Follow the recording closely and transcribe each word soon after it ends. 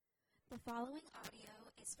The following audio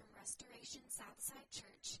is from Restoration Southside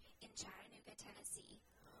Church in Chattanooga, Tennessee,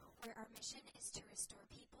 where our mission is to restore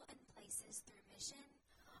people and places through mission,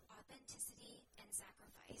 authenticity, and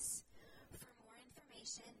sacrifice. For more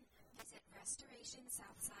information, visit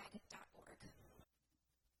restorationsouthside.org.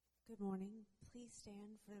 Good morning. Please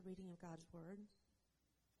stand for the reading of God's Word.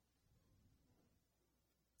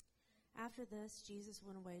 After this, Jesus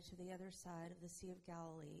went away to the other side of the Sea of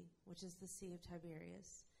Galilee, which is the Sea of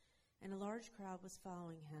Tiberias. And a large crowd was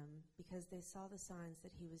following him because they saw the signs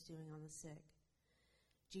that he was doing on the sick.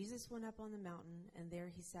 Jesus went up on the mountain, and there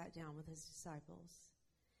he sat down with his disciples.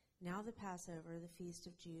 Now the Passover, the feast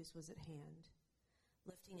of Jews, was at hand.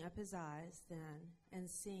 Lifting up his eyes then, and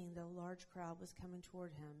seeing that a large crowd was coming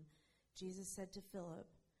toward him, Jesus said to Philip,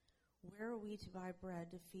 "Where are we to buy bread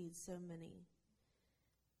to feed so many?"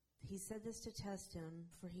 He said this to test him,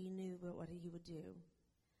 for he knew what he would do.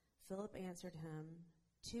 Philip answered him,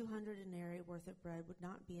 200 denarii worth of bread would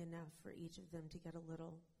not be enough for each of them to get a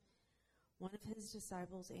little. One of his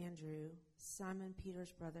disciples, Andrew, Simon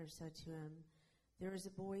Peter's brother, said to him, "There is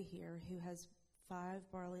a boy here who has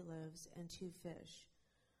 5 barley loaves and 2 fish.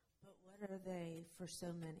 But what are they for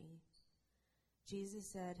so many?" Jesus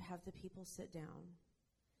said, "Have the people sit down."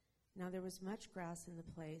 Now there was much grass in the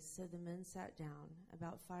place, so the men sat down,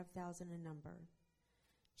 about 5,000 in number.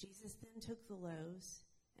 Jesus then took the loaves,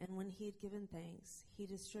 and when he had given thanks, he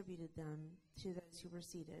distributed them to those who were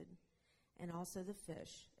seated, and also the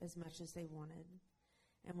fish, as much as they wanted.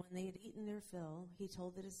 And when they had eaten their fill, he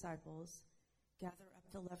told the disciples, "Gather up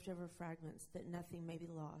the leftover fragments, that nothing may be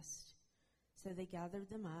lost." So they gathered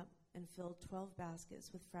them up and filled 12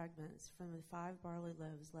 baskets with fragments from the 5 barley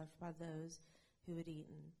loaves left by those who had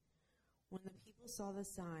eaten. When the people saw the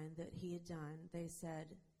sign that he had done, they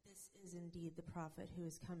said, "This is indeed the prophet who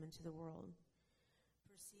has come into the world."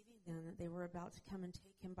 Perceiving then that they were about to come and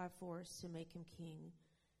take him by force to make him king,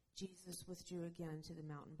 Jesus withdrew again to the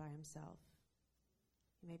mountain by himself.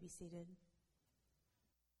 You may be seated.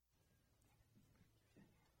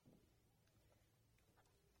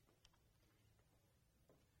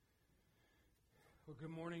 Well, good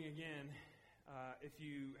morning again. If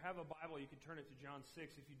you have a Bible, you can turn it to John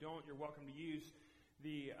 6. If you don't, you're welcome to use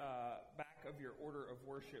the back of your order of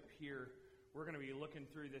worship here. We're going to be looking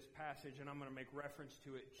through this passage, and I'm going to make reference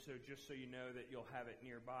to it, so just so you know that you'll have it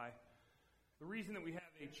nearby. The reason that we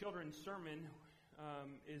have a children's sermon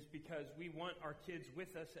is because we want our kids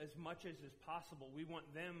with us as much as is possible. We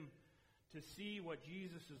want them to see what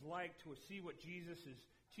Jesus is like, to see what Jesus is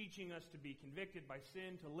teaching us, to be convicted by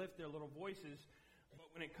sin, to lift their little voices.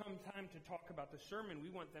 But when it comes time to talk about the sermon, we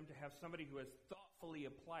want them to have somebody who has thoughtfully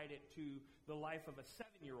applied it to the life of a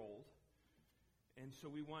 7-year-old. And so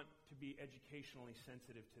we want to be educationally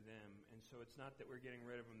sensitive to them. And so it's not that we're getting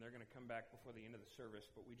rid of them. They're going to come back before the end of the service,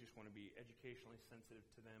 but we just want to be educationally sensitive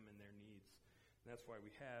to them and their needs. And that's why we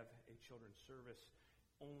have a children's service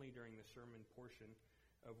only during the sermon portion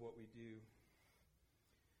of what we do.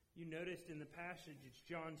 You noticed in the passage, it's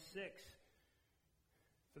John 6.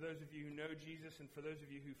 For those of you who know Jesus and for those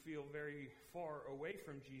of you who feel very far away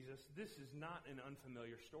from Jesus, this is not an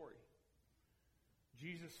unfamiliar story.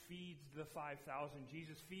 Jesus feeds the 5,000.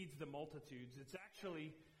 Jesus feeds the multitudes. It's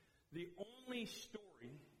actually the only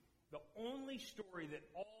story that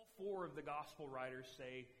all 4 of the gospel writers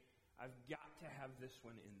say, "I've got to have this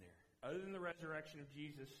one in there." Other than the resurrection of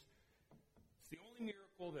Jesus, it's the only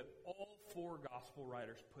miracle that all 4 gospel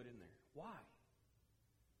writers put in there. Why?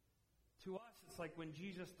 To us, it's like when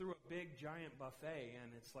Jesus threw a big, giant buffet,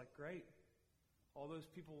 and it's like, great. All those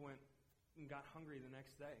people went and got hungry the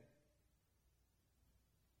next day.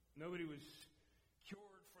 Nobody was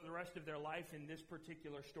cured for the rest of their life in this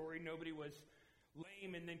particular story. Nobody was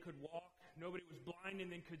lame and then could walk. Nobody was blind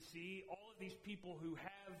and then could see. All of these people who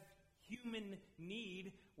have human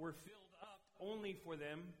need were filled up only for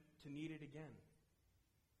them to need it again.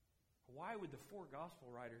 Why would the 4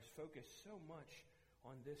 gospel writers focus so much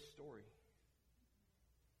on this story?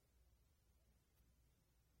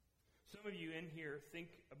 Some of you in here think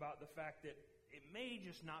about the fact that it may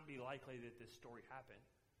just not be likely that this story happened.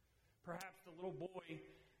 Perhaps the little boy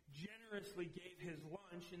generously gave his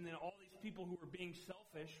lunch, and then all these people who were being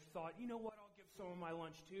selfish thought, "You know what, I'll give some of my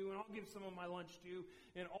lunch too, and I'll give some of my lunch too."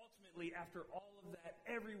 And ultimately, after all of that,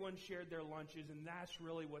 everyone shared their lunches, and that's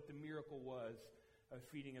really what the miracle was of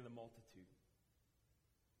feeding of the multitude.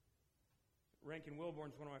 Rankin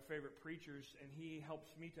Wilborn's one of my favorite preachers, and he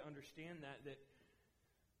helps me to understand that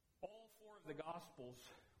all 4 of the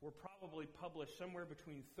Gospels were probably published somewhere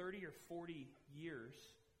between 30 or 40 years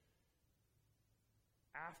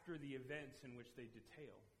after the events in which they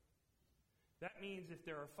detail. That means if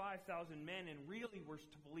there are 5,000 men, and really we're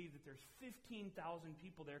to believe that there's 15,000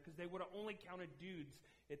 people there, because they would have only counted dudes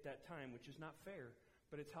at that time, which is not fair,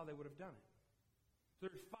 but it's how they would have done it. So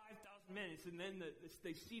there's 5,000 men, and then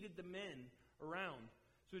they seated the men around.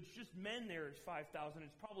 So it's just men there is 5,000.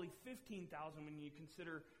 It's probably 15,000 when you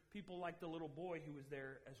consider people like the little boy who was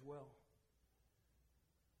there as well.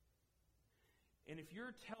 And if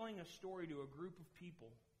you're telling a story to a group of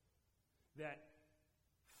people that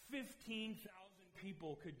 15,000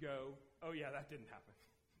 people could go, oh yeah, that didn't happen.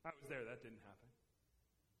 I was there, that didn't happen.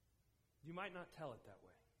 You might not tell it that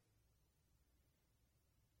way.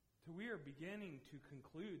 So we are beginning to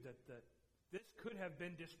conclude that this could have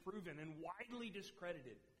been disproven and widely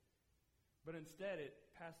discredited. But instead it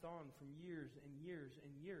passed on from years and years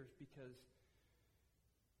and years because,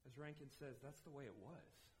 as Rankin says, that's the way it was.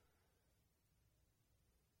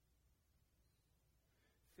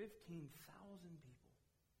 15,000 people.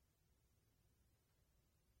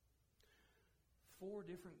 4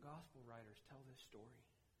 different gospel writers tell this story.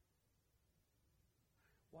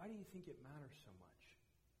 Why do you think it matters so much?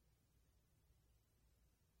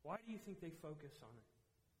 Why do you think they focus on it?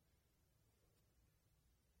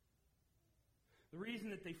 The reason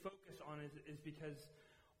that they focus on it is because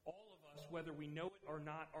all of us, whether we know it or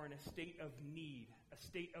not, are in a state of need, a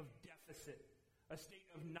state of deficit, a state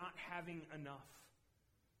of not having enough.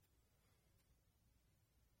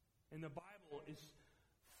 And the Bible is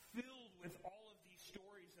filled with all of these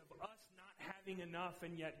stories of us not having enough,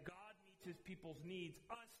 and yet God meets His people's needs.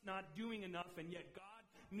 Us not doing enough, and yet God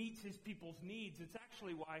meets His people's needs. It's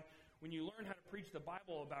actually why when you learn how to preach the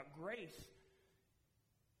Bible about grace,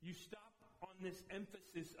 you stop on this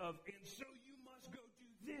emphasis of, and so you must go do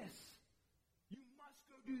this. You must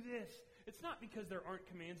go do this. It's not because there aren't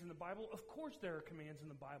commands in the Bible. Of course there are commands in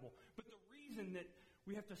the Bible. But the reason that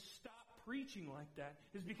we have to stop preaching like that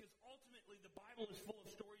is because ultimately the Bible is full of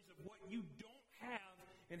stories of what you don't have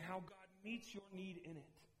and how God meets your need in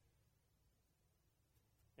it.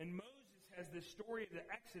 And Moses has this story of the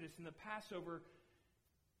Exodus and the Passover,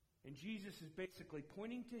 and Jesus is basically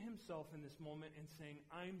pointing to himself in this moment and saying,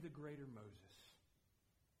 I'm the greater Moses.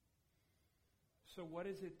 So what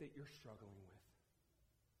is it that you're struggling with?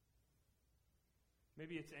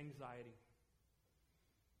 Maybe it's anxiety.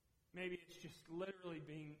 Maybe it's just literally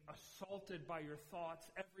being assaulted by your thoughts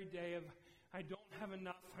every day of, I don't have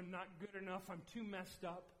enough, I'm not good enough, I'm too messed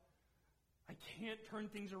up. I can't turn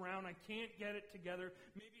things around, I can't get it together.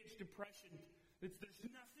 Maybe it's depression. There's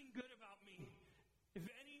nothing good about me. If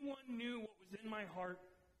anyone knew what was in my heart,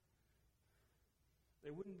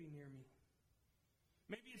 they wouldn't be near me.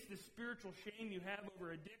 Maybe it's the spiritual shame you have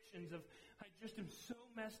over addictions of, I just am so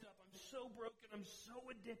messed up, I'm so broken, I'm so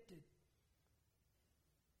addicted.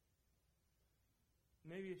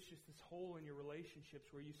 Maybe it's just this hole in your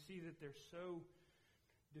relationships where you see that they're so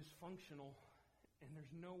dysfunctional and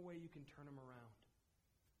there's no way you can turn them around.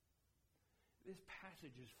 This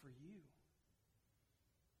passage is for you.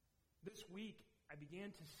 This week, I began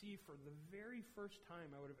to see for the very first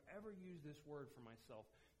time I would have ever used this word for myself.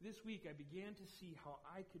 This week, I began to see how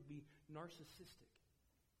I could be narcissistic.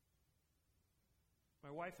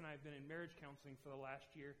 My wife and I have been in marriage counseling for the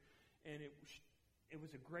last year, and it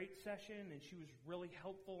was a great session, and she was really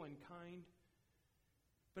helpful and kind.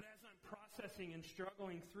 But as I'm processing and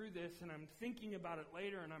struggling through this, and I'm thinking about it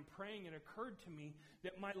later, and I'm praying, it occurred to me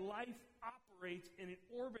that my life operates and it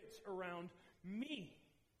orbits around me.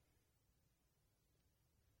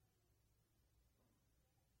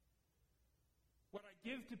 What I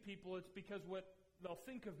give to people, it's because what they'll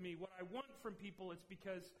think of me. What I want from people, it's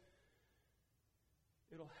because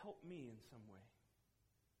it'll help me in some way.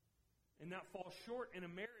 And that falls short in a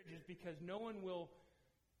marriage is because no one will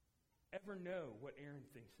ever know what Aaron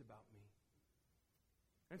thinks about me.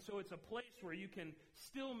 And so it's a place where you can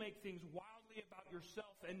still make things wildly about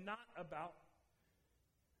yourself and not about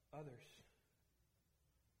others.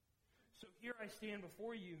 So here I stand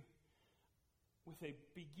before you with a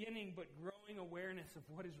beginning but growing awareness of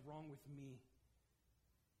what is wrong with me.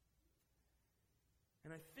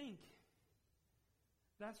 And I think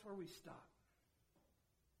that's where we stop.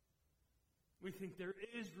 We think there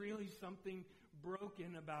is really something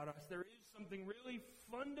broken about us. There is something really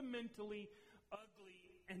fundamentally ugly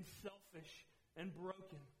and selfish and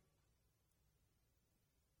broken.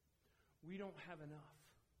 We don't have enough.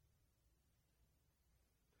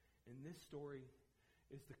 And this story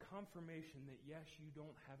is the confirmation that yes, you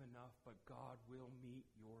don't have enough, but God will meet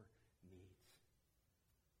your needs.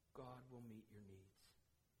 God will meet your needs.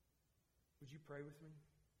 Would you pray with me?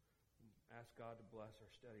 Ask God to bless our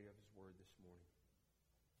study of His Word this morning.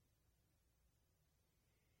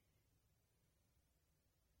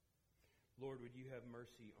 Lord, would you have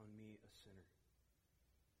mercy on me, a sinner?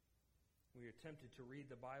 We are tempted to read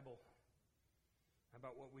the Bible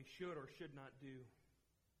about what we should or should not do,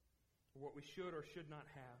 or what we should or should not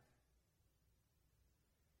have.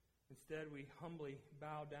 Instead, we humbly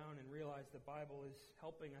bow down and realize the Bible is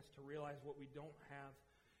helping us to realize what we don't have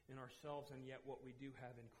in ourselves and yet what we do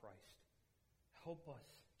have in Christ. Help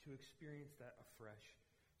us to experience that afresh.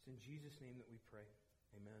 It's in Jesus' name that we pray.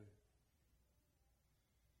 Amen.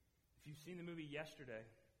 If you've seen the movie Yesterday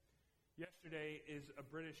is a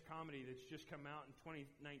British comedy that's just come out in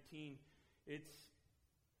 2019. It's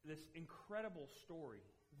this incredible story,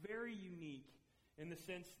 very unique in the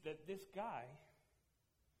sense that this guy,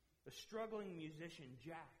 a struggling musician,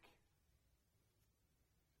 Jack,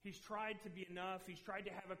 he's tried to be enough. He's tried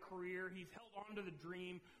to have a career. He's held on to the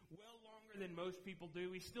dream well longer than most people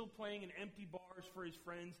do. He's still playing in empty bars for his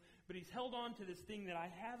friends, but he's held on to this thing that I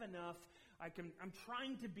have enough. I'm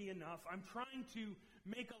trying to be enough. I'm trying to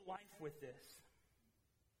make a life with this.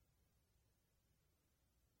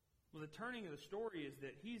 Well, the turning of the story is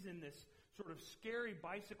that he's in this sort of scary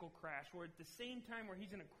bicycle crash where at the same time where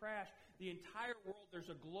he's in a crash, the entire world, there's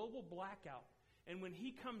a global blackout. And when he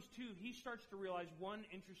comes to, he starts to realize one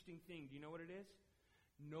interesting thing. Do you know what it is?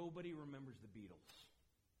 Nobody remembers the Beatles.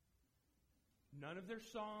 None of their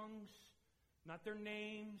songs, not their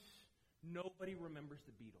names. Nobody remembers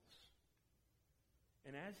the Beatles.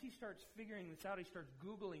 And as he starts figuring this out, he starts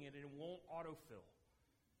Googling it and it won't autofill.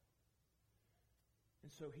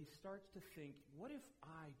 And so he starts to think, what if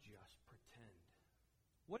I just pretend?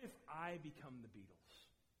 What if I become the Beatles?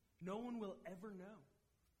 No one will ever know.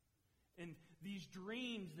 And these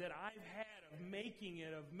dreams that I've had of making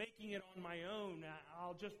it on my own,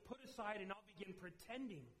 I'll just put aside and I'll begin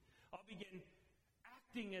pretending. I'll begin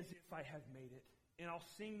acting as if I have made it. And I'll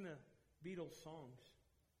sing the Beatles songs.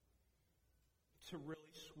 It's a really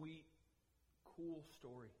sweet, cool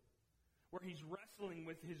story where he's wrestling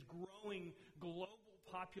with his growing global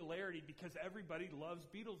popularity because everybody loves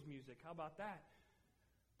Beatles music. How about that?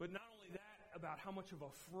 But not only that, about how much of a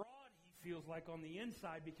fraud he feels like on the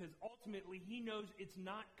inside because ultimately he knows it's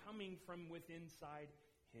not coming from within inside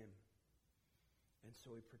him. And so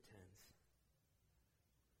he pretends.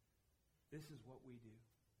 This is what we do.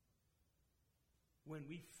 When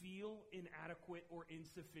we feel inadequate or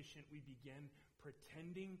insufficient, we begin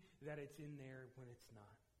pretending that it's in there when it's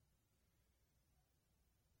not.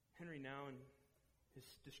 Henry Nouwen has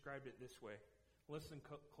described it this way. Listen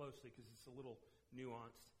closely because it's a little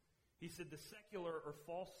nuanced. He said, the secular or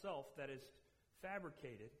false self that is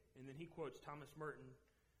fabricated, and then he quotes Thomas Merton,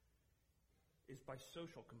 is by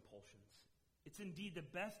social compulsions. It's indeed the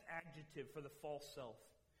best adjective for the false self.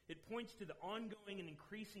 It points to the ongoing and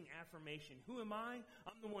increasing affirmation. Who am I?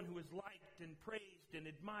 I'm the one who is liked and praised and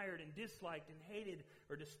admired and disliked and hated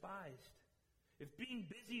or despised. If being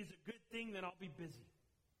busy is a good thing, then I'll be busy.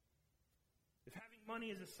 If having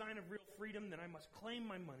money is a sign of real freedom, then I must claim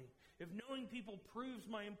my money. If knowing people proves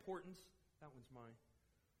my importance, that one's mine.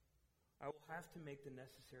 I will have to make the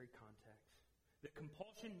necessary contacts. The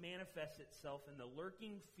compulsion manifests itself in the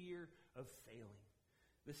lurking fear of failing.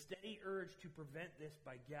 The steady urge to prevent this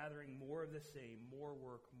by gathering more of the same, more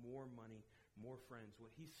work, more money, more friends.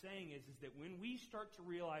 What he's saying is that when we start to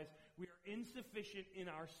realize we are insufficient in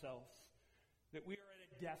ourselves, that we are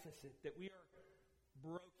at a deficit, that we are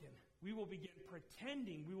broken, we will begin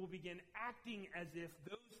pretending, we will begin acting as if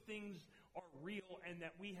those things are real and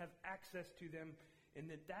that we have access to them,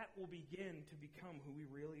 and that will begin to become who we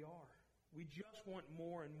really are. We just want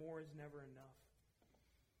more, and more is never enough.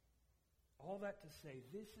 All that to say,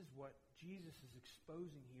 this is what Jesus is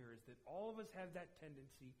exposing here, is that all of us have that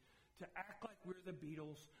tendency to act like we're the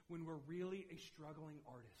Beatles when we're really a struggling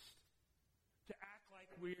artist. To act like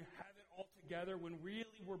we have it all together when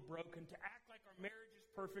really we're broken. To act like our marriage is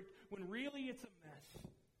perfect when really it's a mess.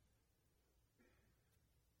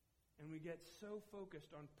 And we get so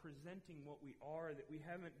focused on presenting what we are that we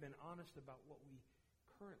haven't been honest about what we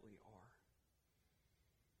currently are.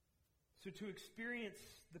 So to experience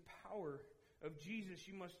the power of Jesus,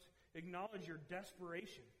 you must acknowledge your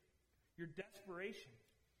desperation. Your desperation.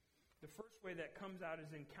 The first way that comes out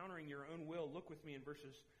is encountering your own will. Look with me in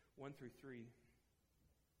verses 1 through 3.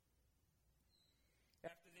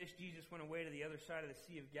 After this, Jesus went away to the other side of the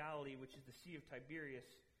Sea of Galilee, which is the Sea of Tiberias.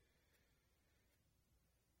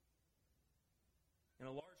 And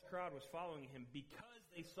a large crowd was following him because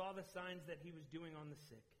they saw the signs that he was doing on the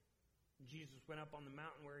sick. Jesus went up on the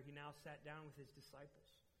mountain where he now sat down with his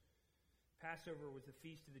disciples. Passover was the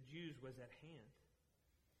feast of the Jews, was at hand.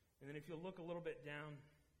 And then if you'll look a little bit down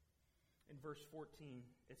in verse 14,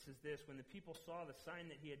 it says this, when the people saw the sign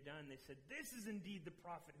that he had done, they said, "This is indeed the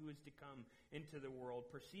prophet who is to come into the world."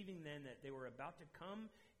 Perceiving then that they were about to come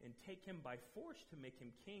and take him by force to make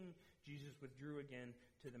him king, Jesus withdrew again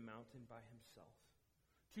to the mountain by himself.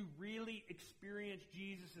 To really experience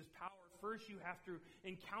Jesus' power, first you have to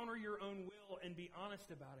encounter your own will and be honest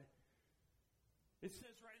about it. It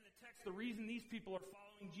says right in the text, the reason these people are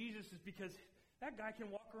following Jesus is because that guy can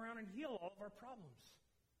walk around and heal all of our problems.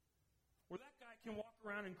 Or that guy can walk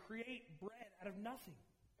around and create bread out of nothing.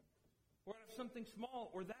 Or out of something small.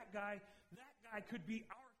 Or that guy could be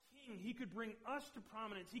our king. He could bring us to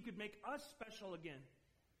prominence. He could make us special again.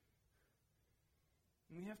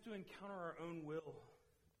 And we have to encounter our own will.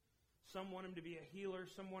 Some want him to be a healer.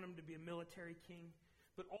 Some want him to be a military king.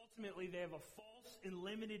 But ultimately they have a false and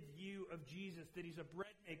limited view of Jesus, that he's a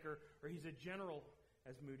bread maker or he's a general,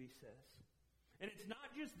 as Moody says. And it's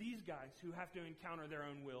not just these guys who have to encounter their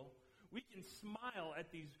own will. We can smile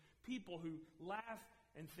at these people who laugh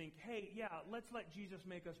and think, hey, yeah, let's let Jesus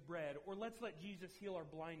make us bread, or let's let Jesus heal our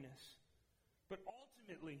blindness. But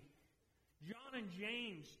ultimately, John and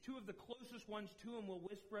James, two of the closest ones to him, will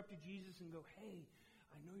whisper up to Jesus and go, "Hey,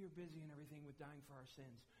 I know you're busy and everything with dying for our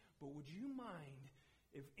sins, but would you mind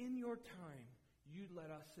if in your time you'd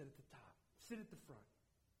let us sit at the top, sit at the front?"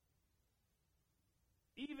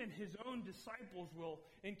 Even his own disciples will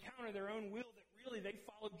encounter their own will that really they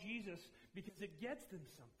follow Jesus because it gets them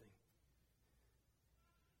something.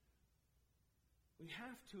 We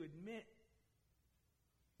have to admit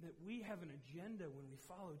that we have an agenda when we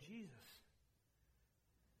follow Jesus.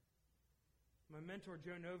 My mentor,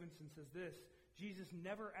 Joe Novenson, says this: Jesus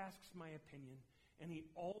never asks my opinion, and he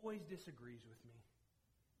always disagrees with me.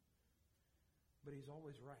 But he's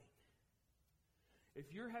always right.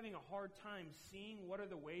 If you're having a hard time seeing what are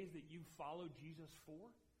the ways that you follow Jesus for,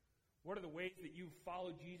 what are the ways that you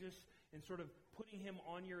follow Jesus and sort of putting him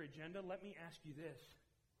on your agenda, let me ask you this.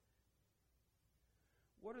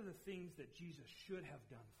 What are the things that Jesus should have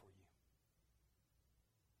done for you?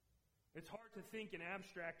 It's hard to think in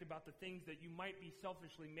abstract about the things that you might be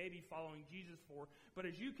selfishly maybe following Jesus for, but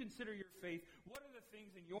as you consider your faith, what are the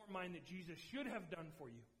things in your mind that Jesus should have done for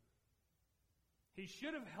you? He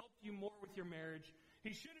should have helped you more with your marriage.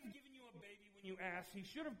 He should have given you a baby when you asked. He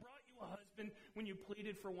should have brought you a husband when you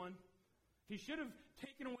pleaded for one. He should have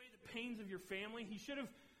taken away the pains of your family. He should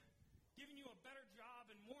have given you a better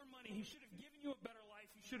job and more money. He should have given you a better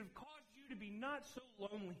life. He should have caused you to be not so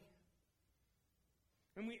lonely.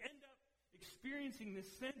 And we end up experiencing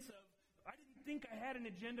this sense of, I didn't think I had an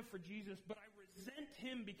agenda for Jesus, but I resent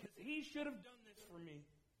him because he should have done this for me.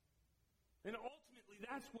 And ultimately,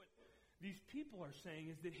 that's what these people are saying,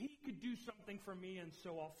 is that he could do something for me, and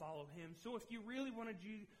so I'll follow him. So if you really want to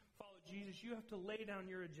follow Jesus, you have to lay down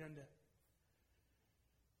your agenda.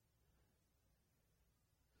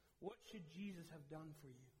 What should Jesus have done for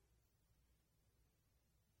you?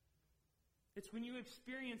 It's when you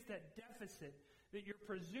experience that deficit, that you're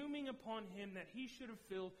presuming upon him that he should have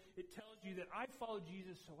filled, it tells you that I followed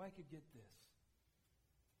Jesus so I could get this.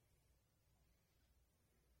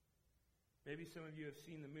 Maybe some of you have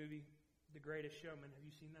seen the movie The Greatest Showman. Have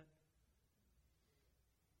you seen that?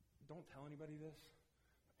 Don't tell anybody this.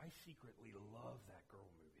 I secretly love that girl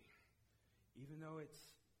movie. Even though it's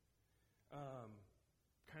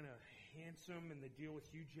kind of handsome and they deal with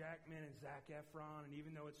Hugh Jackman and Zac Efron, and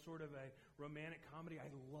even though it's sort of a romantic comedy, I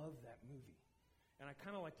love that movie. And I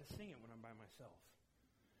kind of like to sing it when I'm by myself.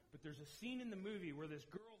 But there's a scene in the movie where this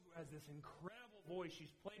girl who has this incredible voice,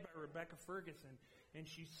 she's played by Rebecca Ferguson, and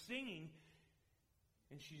she's singing,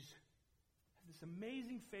 and she's has this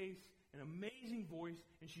amazing face, an amazing voice,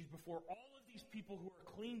 and she's before all of these people who are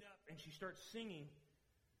cleaned up, and she starts singing.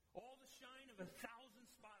 All the shine of 1,000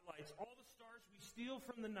 spotlights, all the stars we steal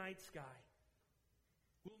from the night sky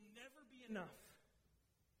will never be enough.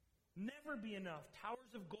 Never be enough.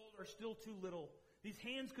 Towers of gold are still too little. These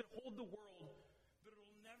hands could hold the world, but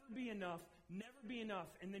it'll never be enough. Never be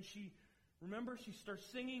enough. And then she starts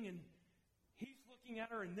singing, and he's looking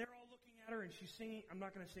at her, and they're all looking at her, and she's singing. I'm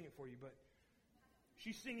not going to sing it for you, but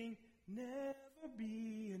she's singing, "Never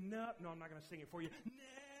be enough." No, I'm not going to sing it for you.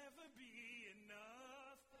 Never be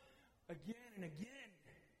enough. Again and again.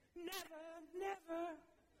 Never, never.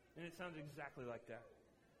 And it sounds exactly like that.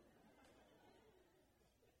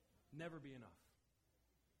 Never be enough.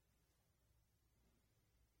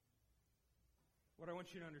 What I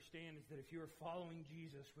want you to understand is that if you are following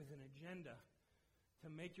Jesus with an agenda to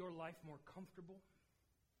make your life more comfortable,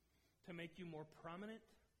 to make you more prominent,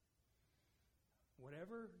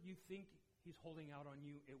 whatever you think he's holding out on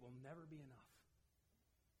you, it will never be enough.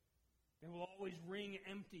 It will always ring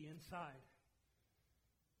empty inside.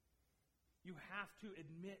 You have to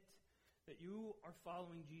admit that you are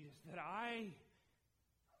following Jesus, that I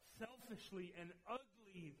selfishly and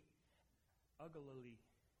uglily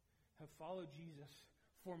have followed Jesus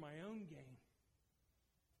for my own gain.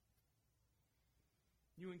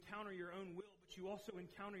 You encounter your own will, but you also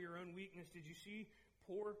encounter your own weakness. Did you see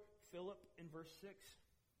poor Philip in verse 6?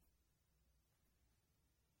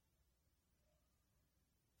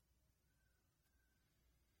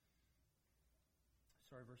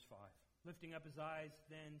 Verse 5. Lifting up his eyes,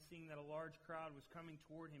 then, seeing that a large crowd was coming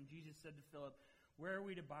toward him, Jesus said to Philip, "Where are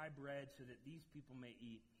we to buy bread so that these people may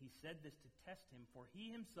eat?" He said this to test him, for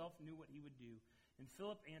he himself knew what he would do. And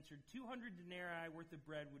Philip answered, 200 denarii worth of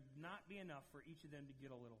bread would not be enough for each of them to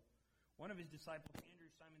get a little. One of his disciples, Andrew,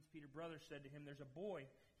 Simon Peter's brother, said to him, "There's a boy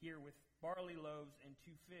here with barley loaves and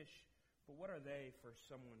 2 fish, but what are they for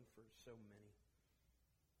someone for so many?"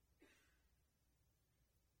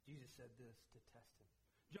 Jesus said this to test him.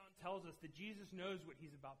 John tells us that Jesus knows what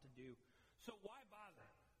he's about to do. So why bother?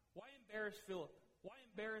 Why embarrass Philip? Why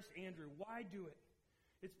embarrass Andrew? Why do it?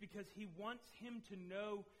 It's because he wants him to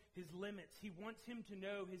know his limits. He wants him to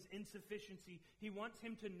know his insufficiency. He wants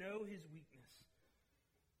him to know his weakness.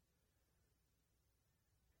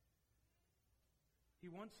 He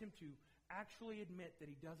wants him to actually admit that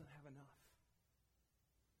he doesn't have enough.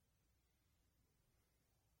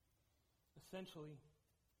 Essentially,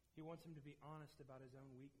 he wants him to be honest about his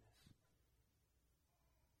own weakness.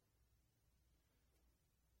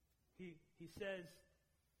 He says,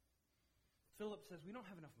 Philip says, "We don't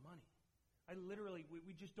have enough money.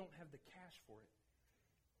 We just don't have the cash for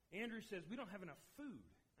it." Andrew says, "We don't have enough food.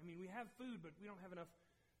 I mean, we have food, but we don't have enough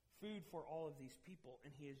food for all of these people."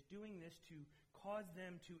 And he is doing this to cause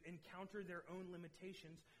them to encounter their own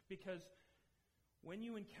limitations, because when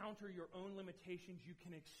you encounter your own limitations, you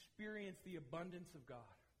can experience the abundance of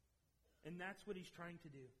God. And that's what he's trying to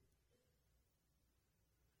do.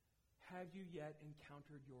 Have you yet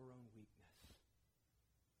encountered your own weakness?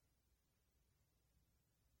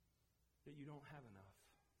 That you don't have enough,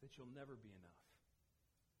 that you'll never be enough.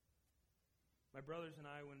 My brothers and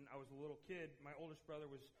I, when I was a little kid, my oldest brother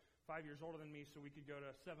was 5 years older than me, so we could go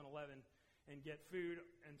to 7-Eleven and get food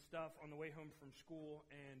and stuff on the way home from school.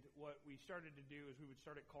 And what we started to do is we would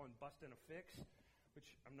start calling bustin' a fix,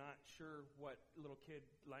 which I'm not sure what little kid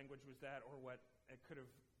language was that or what it could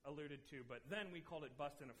have alluded to, but then we called it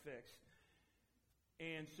bustin' a fix.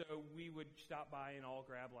 And so we would stop by and all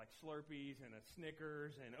grab like Slurpees and a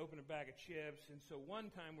Snickers and open a bag of chips. And so one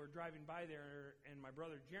time we're driving by there, and my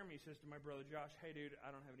brother Jeremy says to my brother Josh, "Hey dude, I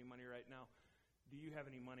don't have any money right now. Do you have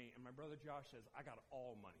any money?" And my brother Josh says, "I got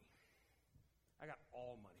all money. I got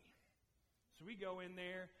all money." So we go in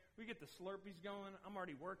there, we get the Slurpees going. I'm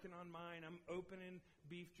already working on mine. I'm opening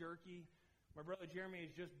beef jerky. My brother Jeremy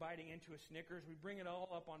is just biting into a Snickers. We bring it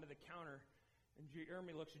all up onto the counter, and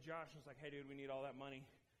Jeremy looks at Josh and is like, "Hey dude, we need all that money."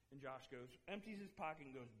 And Josh goes, empties his pocket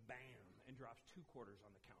and goes bam, and drops 2 quarters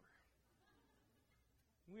on the counter.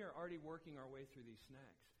 We are already working our way through these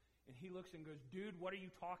snacks. And he looks and goes, "Dude, what are you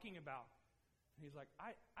talking about?" And he's like,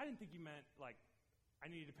 I didn't think you meant like I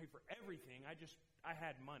needed to pay for everything. I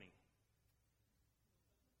had money.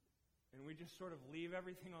 And we just sort of leave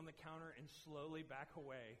everything on the counter and slowly back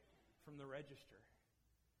away from the register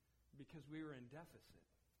because we were in deficit,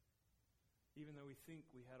 even though we think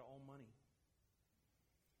we had all money.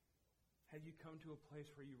 Have you come to a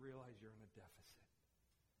place where you realize you're in a deficit?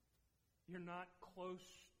 You're not close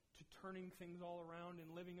to turning things all around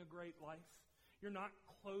and living a great life. You're not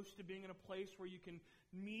close to being in a place where you can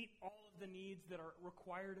meet all of the needs that are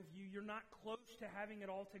required of you. You're not close to having it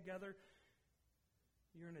all together.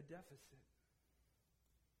 You're in a deficit.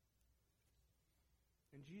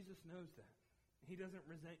 And Jesus knows that. He doesn't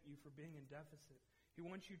resent you for being in deficit. He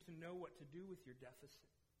wants you to know what to do with your deficit.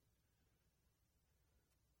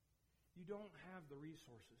 You don't have the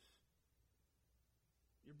resources.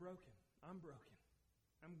 You're broken. I'm broken.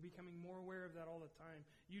 I'm becoming more aware of that all the time.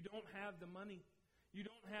 You don't have the money. You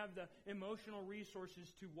don't have the emotional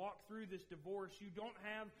resources to walk through this divorce. You don't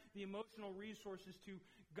have the emotional resources to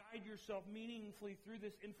guide yourself meaningfully through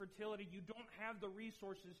this infertility. You don't have the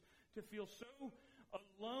resources to feel so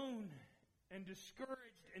alone and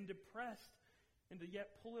discouraged and depressed and to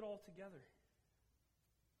yet pull it all together.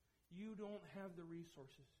 You don't have the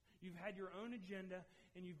resources. You've had your own agenda,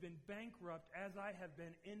 and you've been bankrupt, as I have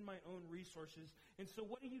been in my own resources. And so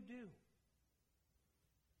what do?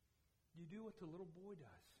 You do what the little boy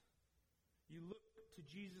does. You look to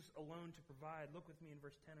Jesus alone to provide. Look with me in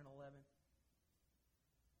verse 10 and 11.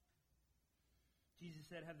 Jesus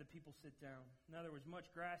said, "Have the people sit down." Now there was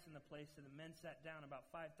much grass in the place, so the men sat down,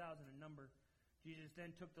 about 5,000 in number. Jesus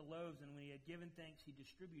then took the loaves, and when he had given thanks, he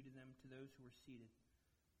distributed them to those who were seated.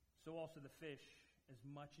 So also the fish, as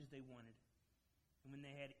much as they wanted. And when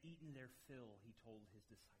they had eaten their fill, he told his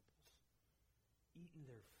disciples. Eaten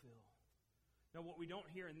their fill. Now what we don't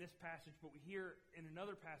hear in this passage, but we hear in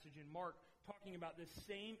another passage in Mark, talking about this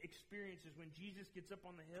same experiences when Jesus gets up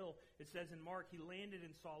on the hill. It says in Mark, he landed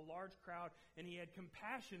and saw a large crowd, and he had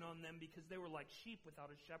compassion on them because they were like sheep without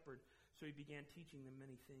a shepherd. So he began teaching them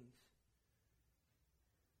many things.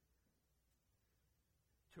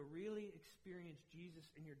 To really experience Jesus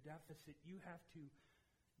in your deficit, you have to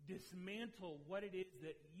dismantle what it is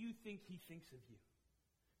that you think he thinks of you.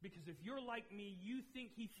 Because if you're like me, you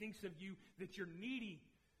think he thinks of you that you're needy,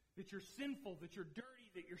 that you're sinful, that you're dirty,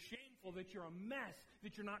 that you're shameful, that you're a mess,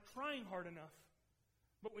 that you're not trying hard enough.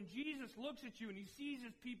 But when Jesus looks at you and he sees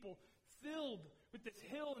his people filled with this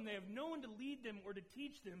hill and they have no one to lead them or to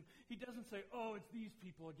teach them, he doesn't say, oh, it's these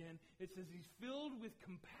people again. It says he's filled with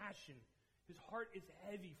compassion. His heart is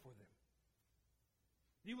heavy for them.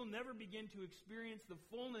 You will never begin to experience the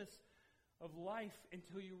fullness of life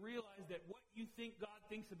until you realize that what you think God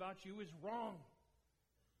thinks about you is wrong.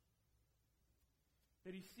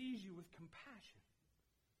 That he sees you with compassion.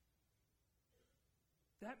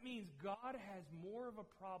 That means God has more of a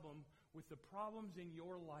problem with the problems in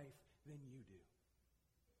your life than you do.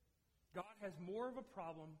 God has more of a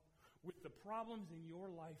problem with the problems in your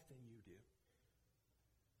life than you do.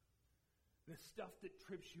 The stuff that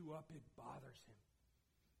trips you up, it bothers him.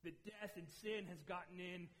 That death and sin has gotten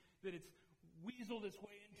in, that it's weaseled its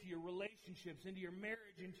way into your relationships, into your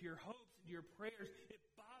marriage, into your hopes, into your prayers. It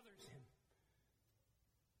bothers him.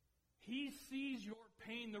 He sees your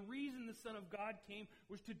pain. The reason the Son of God came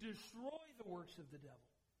was to destroy the works of the devil.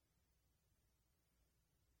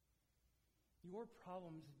 Your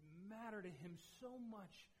problems matter to him so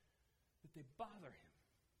much that they bother him.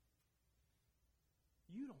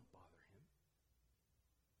 You don't bother him.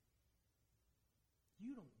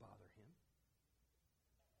 You don't bother him.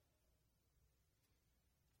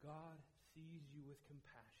 God sees you with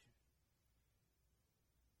compassion.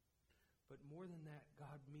 But more than that,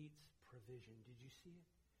 God meets provision. Did you see it?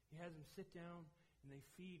 He has them sit down and they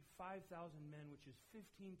feed 5,000 men, which is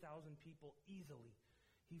 15,000 people easily.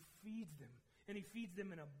 He feeds them, and he feeds them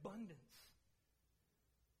in abundance.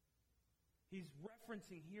 He's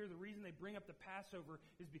referencing here, the reason they bring up the Passover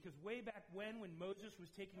is because way back when Moses was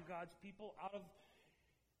taking God's people out of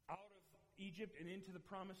Egypt and into the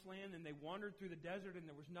promised land, and they wandered through the desert and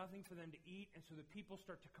there was nothing for them to eat, and so the people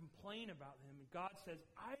start to complain about them, and God says,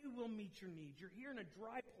 I will meet your needs. You're here in a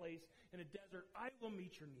dry place in a desert. I will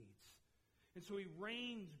meet your needs. And so he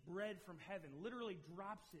rains bread from heaven, literally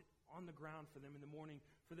drops it on the ground for them in the morning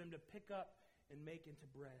for them to pick up and make into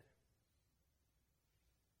bread.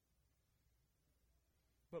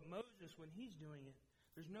 But Moses, when he's doing it,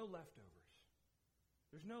 there's no leftovers.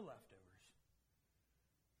 There's no leftovers.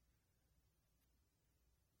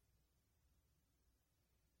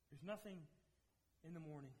 There's nothing in the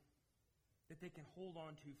morning that they can hold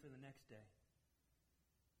on to for the next day.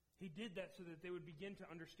 He did that so that they would begin to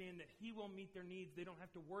understand that he will meet their needs. They don't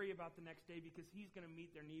have to worry about the next day because he's going to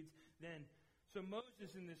meet their needs then. So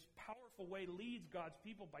Moses, in this powerful way, leads God's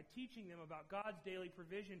people by teaching them about God's daily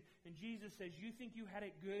provision. And Jesus says, you think you had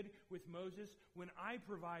it good with Moses? When I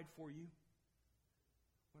provide for you,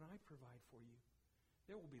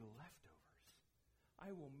 there will be leftovers.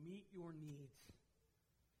 I will meet your needs.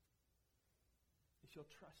 If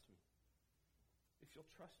you'll trust me. If you'll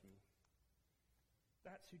trust me.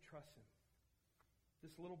 That's who trusts him.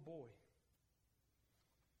 This little boy.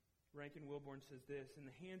 Rankin Wilborn says this, in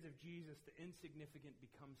the hands of Jesus, the insignificant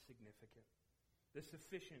becomes significant. The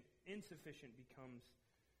insufficient becomes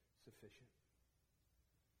sufficient.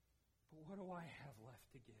 But what do I have left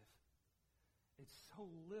to give? It's so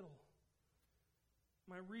little.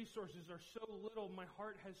 My resources are so little. My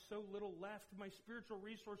heart has so little left. My spiritual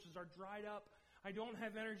resources are dried up. I don't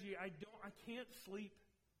have energy. I can't sleep.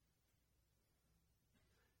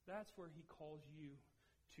 That's where he calls you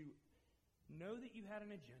to know that you had an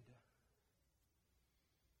agenda.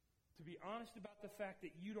 To be honest about the fact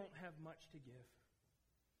that you don't have much to give.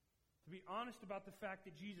 To be honest about the fact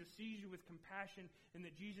that Jesus sees you with compassion and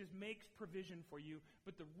that Jesus makes provision for you.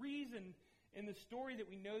 But the reason in the story that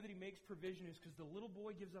we know that he makes provision is because the little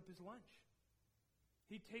boy gives up his lunch.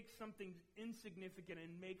 He takes something insignificant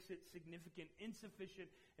and makes it significant,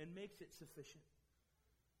 insufficient, and makes it sufficient.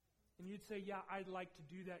 And you'd say, yeah, I'd like to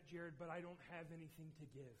do that, Jared, but I don't have anything to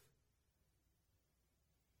give.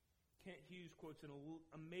 Kent Hughes quotes an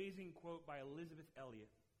amazing quote by Elizabeth Elliot.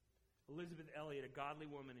 Elizabeth Elliot, a godly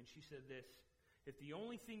woman, and she said this, if the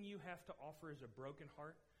only thing you have to offer is a broken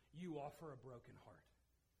heart, you offer a broken heart.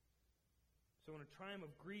 So in a time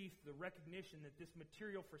of grief, the recognition that this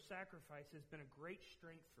material for sacrifice has been a great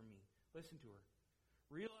strength for me. Listen to her.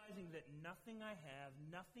 Realizing that nothing I have,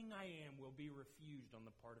 nothing I am will be refused on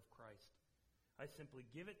the part of Christ. I simply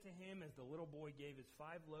give it to him as the little boy gave his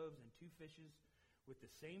 5 loaves and 2 fishes with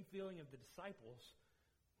the same feeling of the disciples.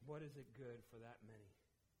 What is it good for that many?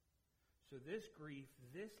 So this grief,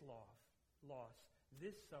 this loss,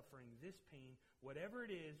 this suffering, this pain, whatever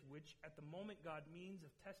it is, which at the moment God means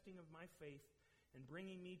of testing of my faith and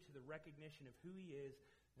bringing me to the recognition of who he is,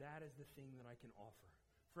 that is the thing that I can offer.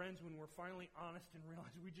 Friends, when we're finally honest and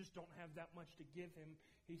realize we just don't have that much to give him,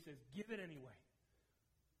 he says, give it anyway.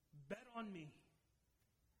 Bet on me.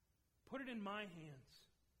 Put it in my hands.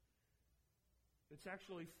 It's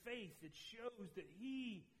actually faith that shows that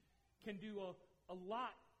he can do a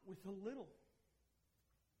lot with a little.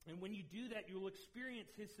 And when you do that, you'll experience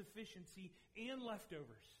his sufficiency and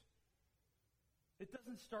leftovers. It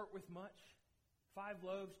doesn't start with much. 5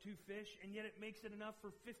 loaves, 2 fish, and yet it makes it enough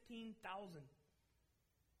for 15,000.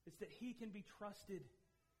 It's that he can be trusted.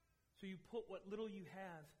 So you put what little you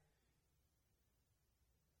have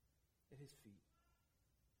at his feet.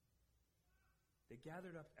 They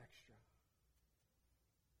gathered up extra.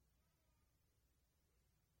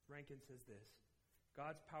 Rankin says this: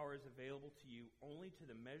 God's power is available to you only to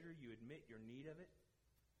the measure you admit your need of it.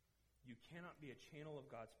 You cannot be a channel of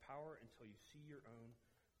God's power until you see your own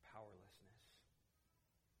powerlessness.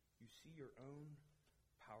 You see your own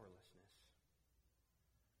powerlessness.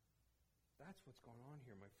 That's what's going on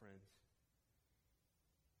here, my friends.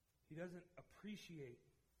 He doesn't appreciate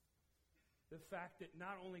the fact that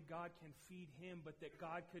not only God can feed him, but that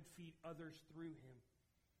God could feed others through him.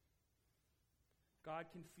 God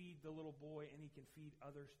can feed the little boy, and he can feed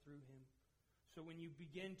others through him. So when you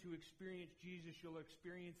begin to experience Jesus, you'll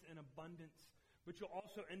experience an abundance, but you'll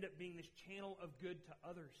also end up being this channel of good to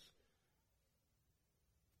others.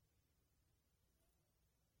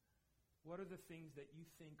 What are the things that you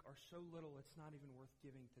think are so little it's not even worth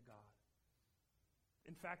giving to God?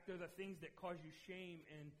 In fact, they're the things that cause you shame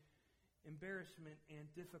and embarrassment and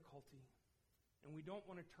difficulty. And we don't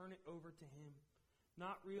want to turn it over to him,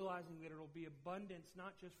 not realizing that it'll be abundance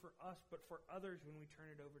not just for us, but for others when we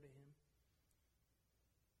turn it over to him.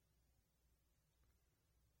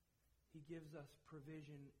 He gives us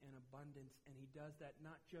provision and abundance, and he does that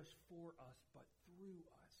not just for us, but through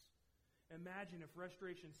us. Imagine if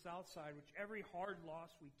Restoration Southside, which every hard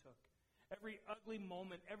loss we took, every ugly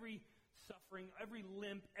moment, every suffering, every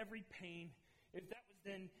limp, every pain, if that was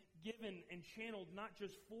then given and channeled not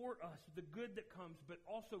just for us, the good that comes, but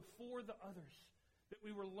also for the others. That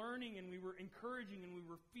we were learning and we were encouraging and we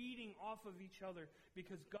were feeding off of each other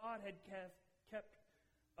because God had kept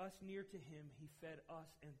us near to him. He fed us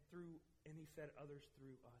and he fed others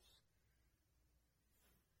through us.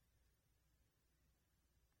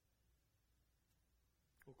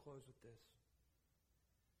 We'll close with this.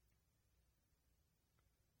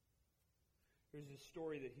 There's a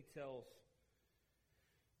story that he tells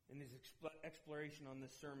in his exploration on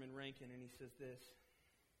this sermon, Rankin, and he says this.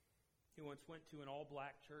 He once went to an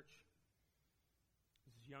all-black church.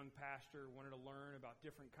 This young pastor wanted to learn about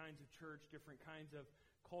different kinds of church, different kinds of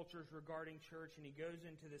cultures regarding church, and he goes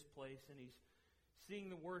into this place and he's seeing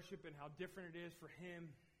the worship and how different it is for him.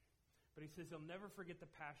 But he says he'll never forget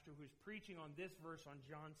the pastor who's preaching on this verse on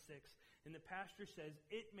John 6. And the pastor says,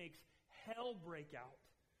 it makes hell break out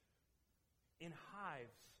in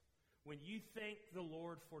hives when you thank the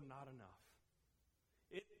Lord for not enough.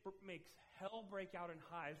 It makes hell break out in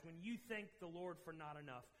hives when you thank the Lord for not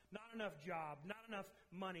enough. Not enough job, not enough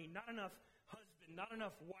money, not enough husband, not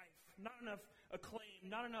enough wife, not enough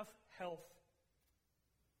acclaim, not enough health.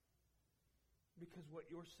 Because what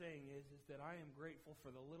you're saying is that I am grateful for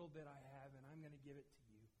the little bit I have, and I'm going to give it to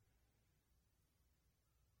you.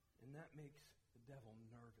 And that makes the devil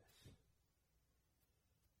nervous.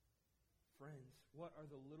 Friends, what are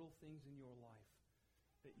the little things in your life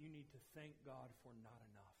that you need to thank God for not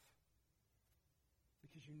enough?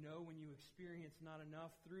 Because you know when you experience not enough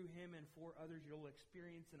through him and for others, you'll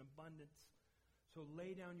experience an abundance. So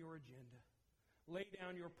lay down your agenda. Lay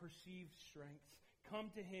down your perceived strengths.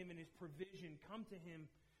 Come to him in his provision. Come to him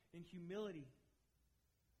in humility,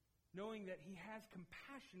 knowing that he has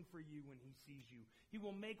compassion for you when he sees you. He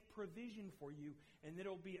will make provision for you, and that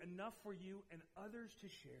it will be enough for you and others to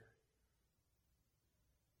share.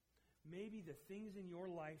 Maybe the things in your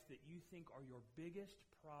life that you think are your biggest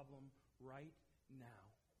problem right now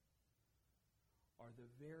are the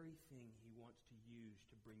very thing he wants to use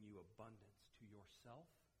to bring you abundance to yourself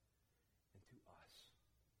and to us.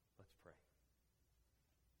 Let's pray.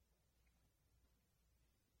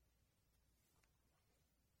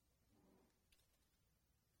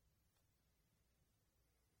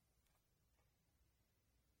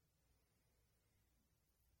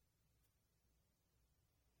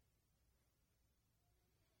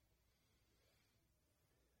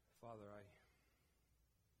 Father, I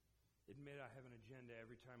admit I have an agenda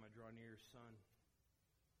every time I draw near your Son.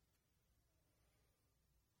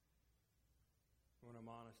 When I'm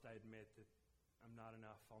honest, I admit that I'm not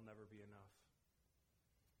enough. I'll never be enough.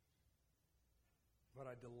 But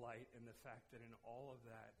I delight in the fact that in all of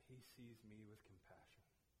that, he sees me with compassion.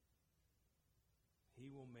 He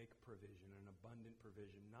will make provision, an abundant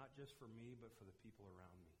provision, not just for me, but for the people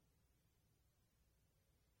around me.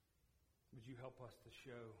 Would you help us to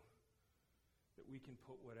show that we can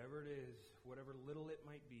put whatever it is, whatever little it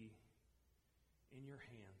might be, in your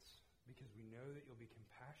hands, because we know that you'll be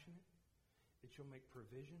compassionate, that you'll make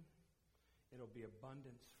provision, it'll be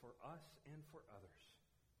abundance for us and for others.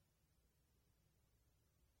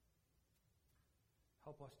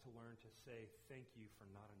 Help us to learn to say thank you for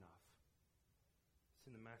not enough. It's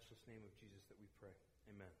in the matchless name of Jesus that we pray.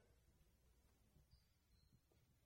 Amen.